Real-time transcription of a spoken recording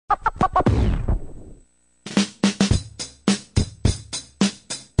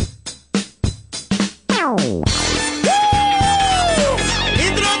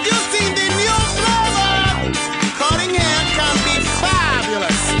Introducing the new flavor. Cutting hair can be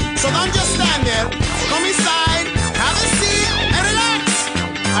fabulous. So don't just stand there. Come inside, have a seat, and relax.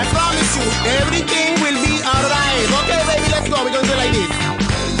 I promise you, everything will be alright. Okay, baby, let's go. We're gonna do it like this.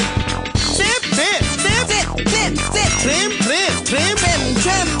 Tip, tip, tip, tip, tip, tip. Trim, trim, trim, trim,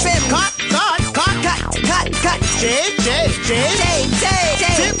 trim, trim. Cut, cut, cut, cut, cut, cut. Shave, shave, shave, shave, shave,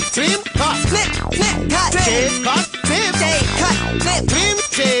 shave. Tip, trim, cut, flip, flip, cut. Shave, cut, tip, shave, cut, flip. Trim,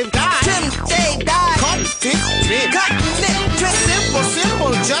 shave, dye. Trim, shave, dye. Cut, tip, trim. Cut, flip, trim. Simple,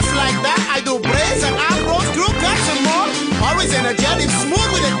 simple, just like that. I do braids and afros, crew cuts and more. Always energetic, smooth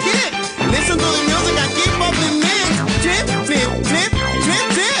with a kick. Listen to the music and keep up the mix. Tip, flip, flip, flip,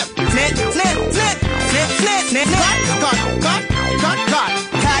 flip. Flip, flip, flip, flip, flip, flip. Cut, cut, cut, cut, cut.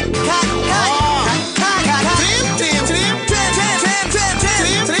 Cut, cut, cut, cut, cut. Trim, trim, trim, trim, trim, trim,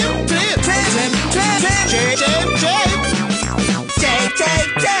 trim, trim, trim, trim, trim, trim, trim. Shave, shave, shave. Shave, shave,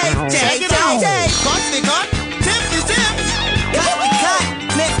 shave, shave, shave. Cut the cut, tip the tip. Cut the cut,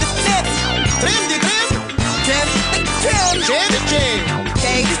 flip the flip. Trim the trim, trim the trim. Shave the shave,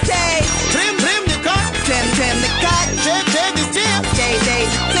 shave the shave. Trim, trim the cut, trim, trim the cut. Shave, shave the tip, shave, shave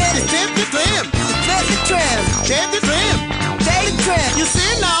the flip. The tip the trim, the flip the trim. Shave the trim, shave the trim. You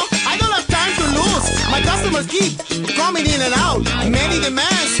see now, I don't have time to lose. My customers keep coming in and out. Many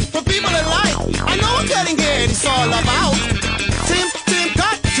demands for people alike. I know what cutting hair is all about. Trim, trim,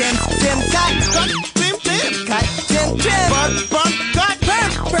 cut, trim, trim, cut, cut, trim, trim, cut, trim, trim. Burn, burn, cut,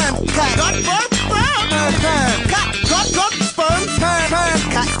 burn, burn, cut, cut, burn, burn, burn, burn, cut, cut, cut, burn, burn, burn,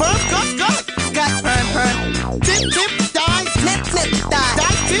 cut, burn, cut, cut, cut, burn, burn. Tip, tip, dye, flip, flip, dye,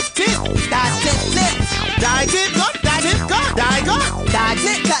 dye, tip, tip, dye, flip, flip, dye, tip, cut, dye, tip, cut, dye, cut, dye,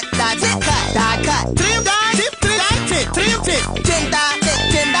 flip, cut, dye, flip, cut, dye, cut, trim, dye, tip, trim, dye, tip, trim, tip, trim, dye, flip,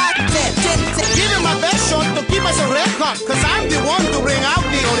 trim, dye, flip, trim, tip. Give it my best shot to keep us a record, cause I'm the one to bring out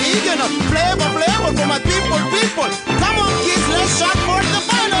the original flavor, flavor for my people, people. Come on, kids, let's shot for the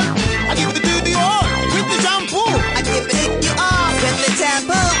final. I give it to the all with the shampoo. I give it you all with the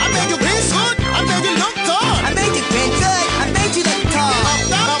shampoo. I made you feel good, I made you look tall. I made you feel good, I made you look tall. Up,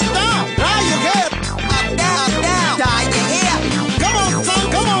 down, dye your hair. Up, down, dye your hair. Come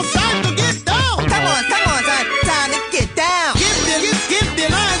on, time to get down. Come on, son, time to get down. Give the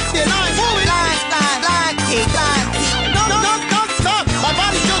line, move it. Line, keep. No, stop. My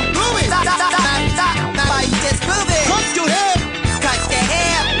body's just moving. Stop. My body's just moving. Cut your hair.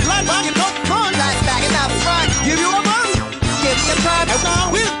 Line back and cut front. Line back and out front. Give you a burn. Give you a burn. And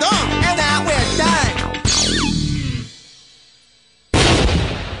now we're done.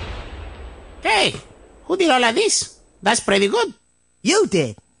 Hey, who did all of this? That's pretty good. You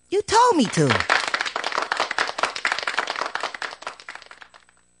did. You told me to.